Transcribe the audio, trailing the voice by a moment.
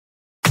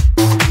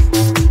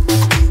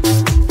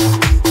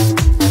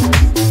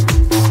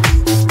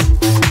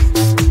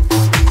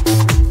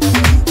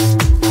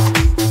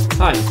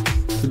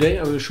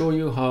show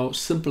you how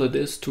simple it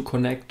is to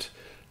connect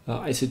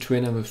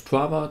icTrainer with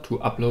Strava to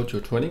upload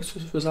your training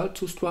result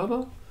to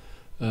Strava.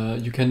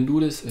 You can do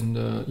this in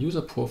the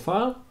user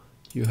profile.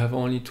 You have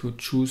only to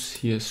choose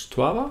here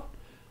Strava.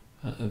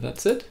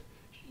 That's it.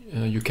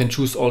 You can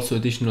choose also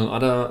additional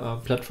other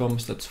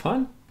platforms, that's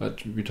fine,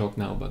 but we talk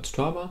now about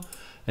Strava.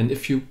 And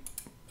if you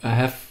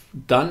have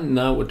done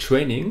now a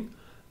training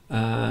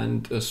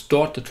and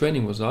stored the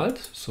training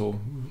result, so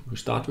we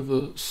start with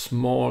a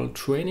small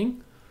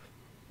training.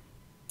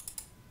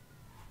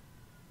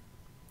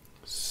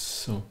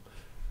 So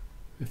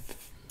we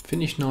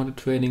finish now the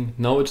training.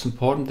 Now it's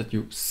important that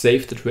you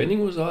save the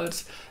training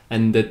results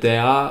and that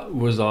there are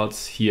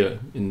results here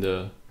in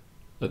the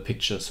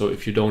picture. So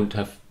if you don't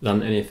have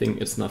done anything,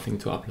 it's nothing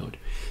to upload.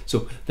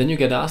 So then you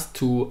get asked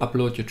to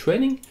upload your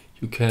training.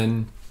 You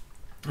can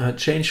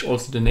change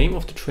also the name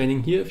of the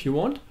training here if you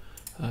want.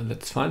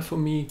 That's fine for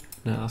me.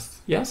 And I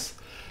ask yes.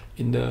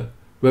 In the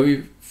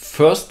very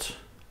first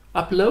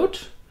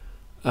upload,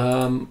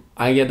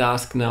 I get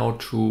asked now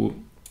to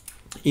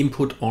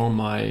input all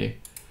my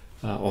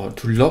or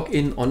to log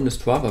in on the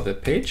Strava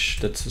web page.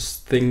 That's a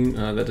thing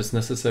that is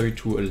necessary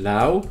to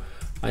allow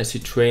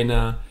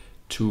icTrainer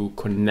to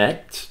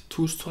connect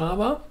to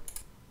Strava.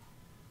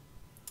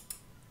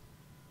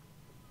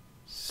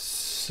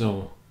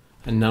 So,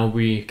 and now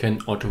we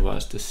can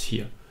authorize this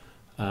here,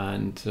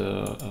 and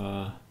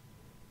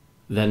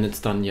then it's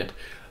done yet.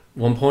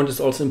 One point is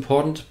also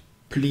important: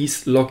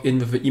 please log in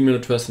with the email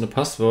address and a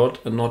password,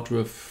 and not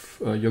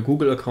with your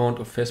Google account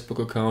or Facebook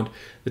account.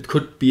 It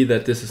could be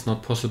that this is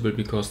not possible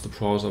because the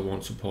browser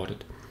won't support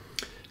it.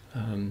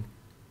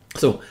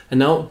 So, and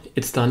now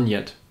it's done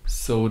yet.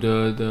 So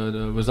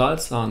the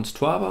results are on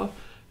Strava.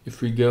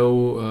 If we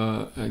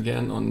go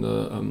again on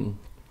the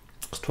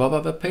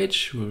Strava web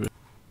page,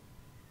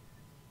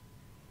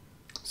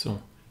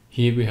 so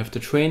here we have the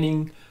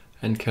training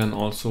and can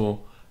also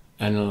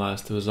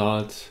analyze the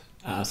results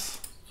as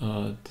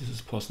this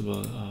is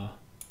possible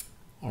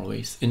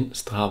always in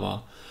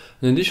Strava.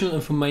 An additional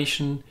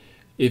information,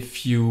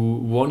 if you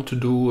want to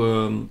do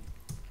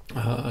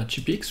a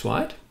GPX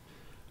ride,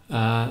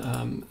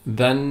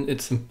 then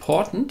it's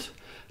important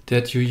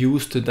that you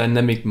use the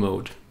dynamic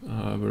mode.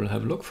 We'll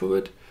have a look for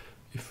it.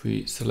 If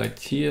we select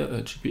here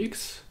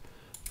GPX,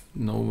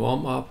 no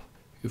warm up.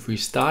 If we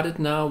start it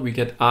now, we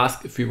get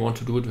asked if we want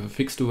to do it with a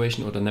fixed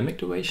duration or dynamic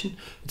duration.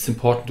 It's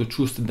important to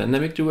choose the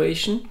dynamic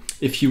duration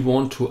if you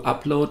want to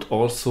upload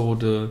also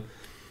the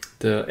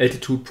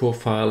altitude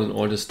profile and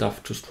all the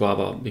stuff to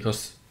Strava,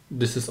 because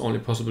this is only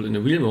possible in the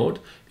real mode.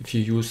 If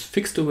you use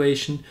fixed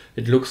duration,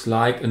 it looks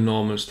like a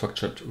normal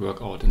structured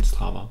workout in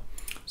Strava.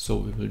 So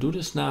we will do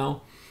this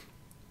now.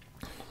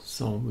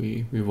 So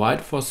we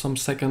wait for some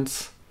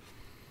seconds.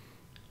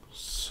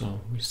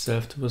 So we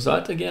save the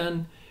result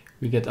again.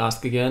 We get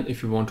asked again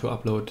if we want to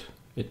upload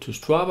it to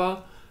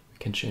Strava. We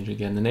can change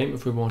again the name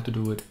if we want to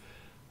do it.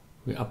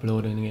 We're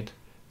uploading it.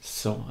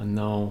 So, and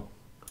now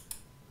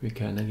we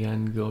can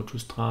again go to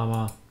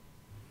Strava.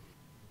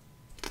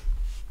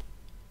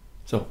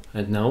 So,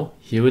 and now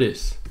here it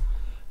is.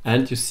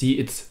 And you see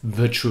it's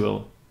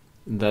virtual.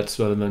 That's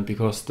relevant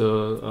because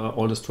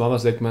all the Strava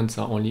segments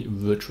are only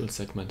virtual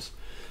segments.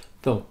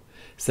 So,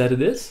 that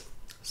it is.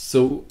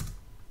 So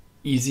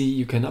easy,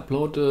 you can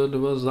upload the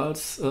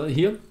results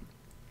here.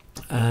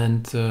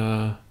 And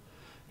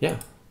yeah,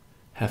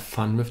 have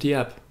fun with the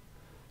app.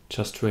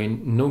 Just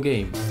train, no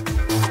game.